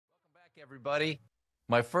Everybody.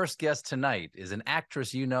 My first guest tonight is an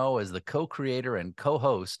actress you know as the co-creator and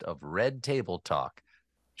co-host of Red Table Talk.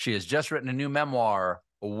 She has just written a new memoir,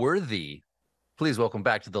 Worthy. Please welcome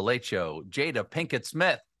back to The Late Show, Jada Pinkett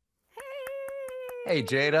Smith. Hey,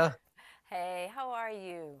 Jada. Hey, how are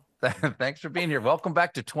you? Thanks for being here. Welcome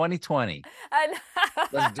back to 2020.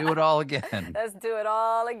 Let's do it all again. Let's do it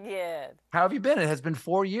all again. How have you been? It has been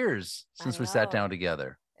 4 years I since we sat know. down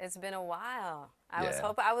together. It's been a while.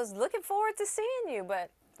 Yeah. I was looking forward to seeing you, but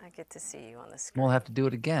I get to see you on the screen. We'll have to do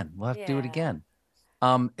it again.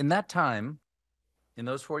 Yeah. In that time, in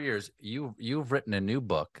those 4 years, you've written a new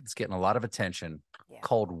book. It's getting a lot of attention Yeah.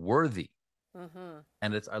 called Worthy.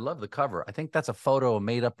 And I love the cover. I think that's a photo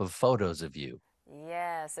made up of photos of you.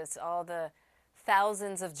 Yes, it's all the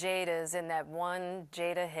thousands of Jadas in that one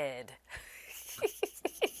Jada head.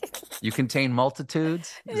 You contain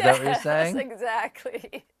multitudes. Is that what you're saying? Yes,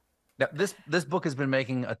 exactly. Now, this book has been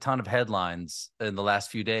making a ton of headlines in the last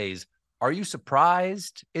few days. Are you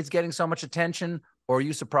surprised it's getting so much attention, or are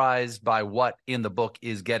you surprised by what in the book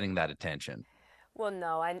is getting that attention? Well,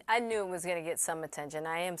 no, I knew it was going to get some attention.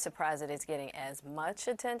 I am surprised that it's getting as much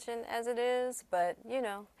attention as it is, but, you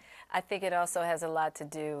know, I think it also has a lot to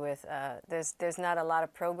do with there's not a lot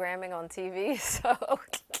of programming on TV, so.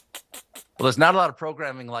 Well, there's not a lot of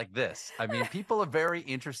programming like this. I mean, people are very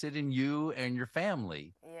interested in you and your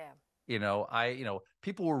family. Yeah.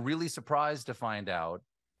 People were really surprised to find out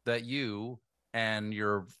that you and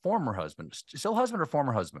your former husband, still husband or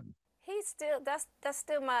former husband? He's still that's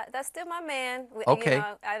still my man. Okay.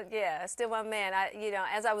 Yeah, still my man.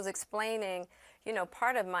 As I was explaining,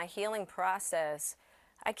 part of my healing process,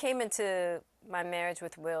 I came into my marriage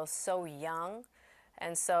with Will so young,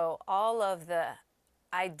 and so all of the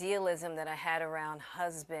idealism that I had around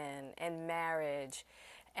husband and marriage,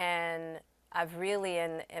 and I've really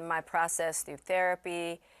in my process through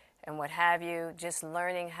therapy and what have you, just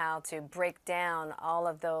learning how to break down all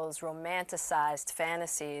of those romanticized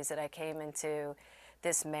fantasies that I came into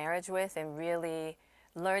this marriage with, and really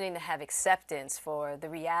learning to have acceptance for the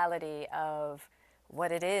reality of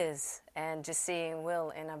what it is, and just seeing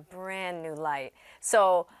Will in a brand new light.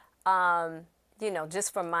 So,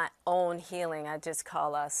 just for my own healing, I just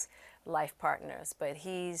call us life partners. But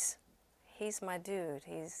he's my dude.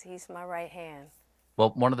 He's my right hand.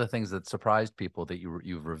 Well, one of the things that surprised people that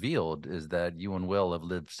you've revealed is that you and Will have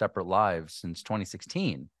lived separate lives since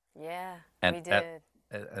 2016. Yeah, And we did.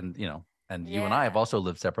 And you and I have Yeah. also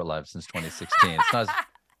lived separate lives since 2016. It's not,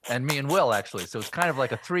 and me and Will actually. So it's kind of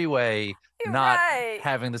like a three-way, You're not right.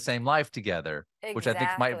 having the same life together, which I think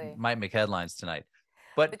Exactly. might make headlines tonight.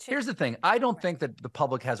 But But you, here's the thing: I don't think that the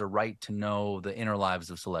public has a right to know the inner lives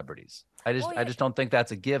of celebrities. well, I yeah, just don't think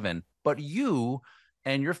that's a given. But you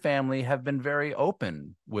and your family have been very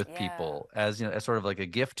open with yeah. people as sort of like a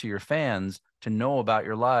gift to your fans to know about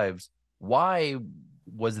your lives. Why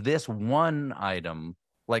was this one item,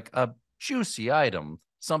 like a juicy item,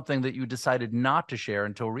 something that you decided not to share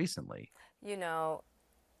until recently? You know,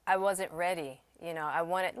 I wasn't ready.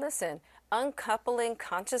 Listen, uncoupling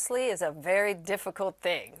consciously is a very difficult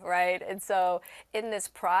thing, right? And so, in this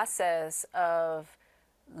process of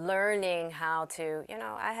learning how to,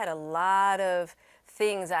 I had a lot of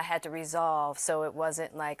things I had to resolve so it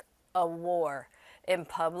wasn't like a war in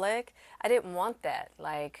public. I didn't want that,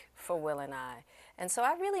 like, for Will and I. And so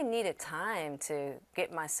I really needed time to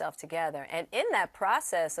get myself together. And in that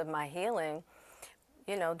process of my healing,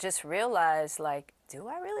 just realized, like, do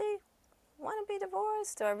I really want to be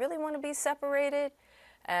divorced? Do I really want to be separated?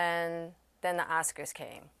 And then the Oscars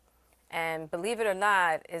came. And believe it or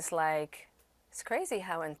not, it's crazy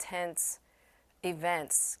how intense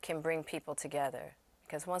events can bring people together.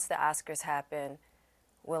 Because once the Oscars happened,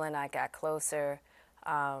 Will and I got closer.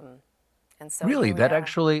 And so Really, here we are.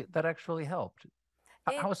 that actually helped.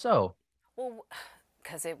 It, How so? well,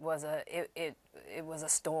 because it was a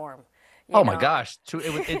storm, Oh my gosh!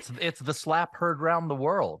 It's the slap heard round the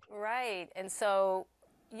world. Right. And so,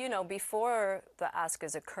 before the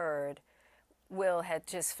Oscars occurred, Will had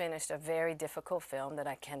just finished a very difficult film that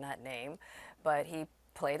I cannot name, but he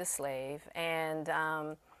played a slave, and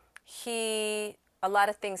a lot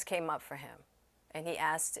of things came up for him, and he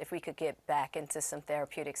asked if we could get back into some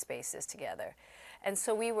therapeutic spaces together. And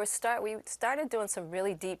so we started doing some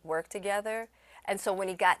really deep work together. And so when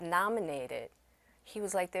he got nominated, he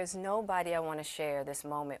was like, there's nobody I want to share this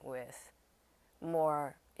moment with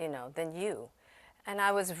more, than you. And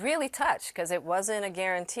I was really touched because it wasn't a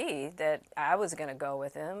guarantee that I was going to go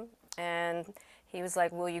with him. And he was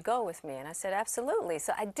like, will you go with me? And I said, absolutely.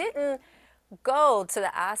 So I didn't go to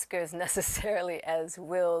the Oscars necessarily as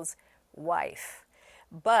Will's wife.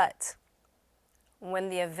 But when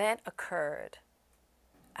the event occurred,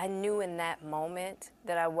 I knew in that moment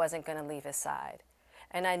that I wasn't going to leave his side.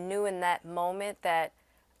 And I knew in that moment that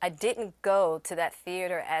I didn't go to that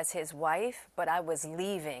theater as his wife, but I was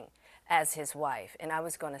leaving as his wife. And I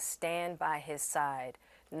was going to stand by his side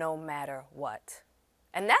no matter what.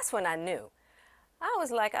 And that's when I knew. I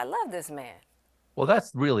was like, I love this man. Well,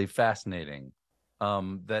 that's really fascinating.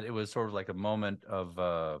 That it was sort of like a moment of,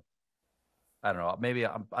 I don't know, maybe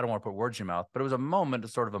I don't want to put words in your mouth, but it was a moment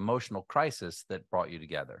of sort of emotional crisis that brought you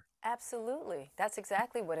together. Absolutely. That's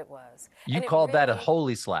exactly what it was. You And it called that a really,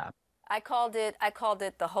 holy slap. I called it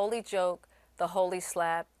the holy joke, the holy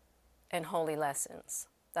slap, and holy lessons.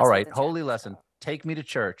 That's All what right, the holy chapter's lesson. called. Take me to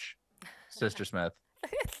church, Sister Smith.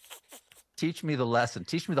 Teach me the lesson.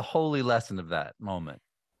 Teach me the holy lesson of that moment.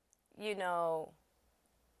 You know,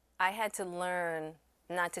 I had to learn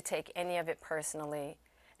not to take any of it personally.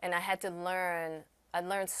 And I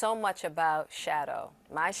learned so much about shadow.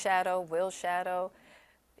 My shadow, Will's shadow,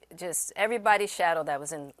 just everybody's shadow that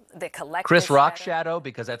was in the collective Chris Rock's shadow. shadow,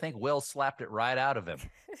 because I think Will slapped it right out of him.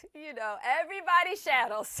 You know, everybody's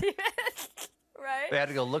shadow, right? They had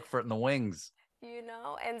to go look for it in the wings. You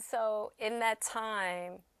know, and so in that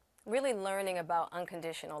time, really learning about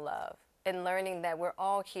unconditional love and learning that we're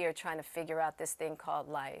all here trying to figure out this thing called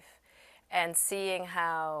life, and seeing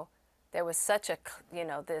how there was such a, you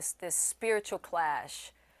know, this spiritual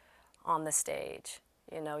clash on the stage,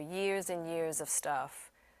 you know, years and years of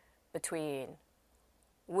stuff between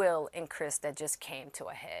Will and Chris that just came to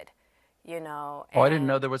a head, you know. Oh, I didn't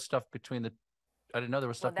know And there was stuff between the. I didn't know there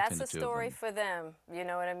was well, stuff between that's the a two of story them. for them, you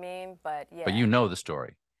know what I mean? But yeah, But you know the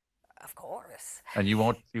story, of course. and you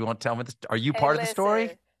won't tell me this. Are you Hey, part of the story?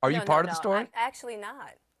 listen. Are you No, no, part of the no. story? I'm actually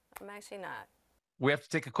not. I'm actually not. We have to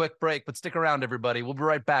take a quick break, but stick around, everybody. We'll be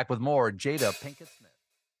right back with more Jada Pinkett Smith.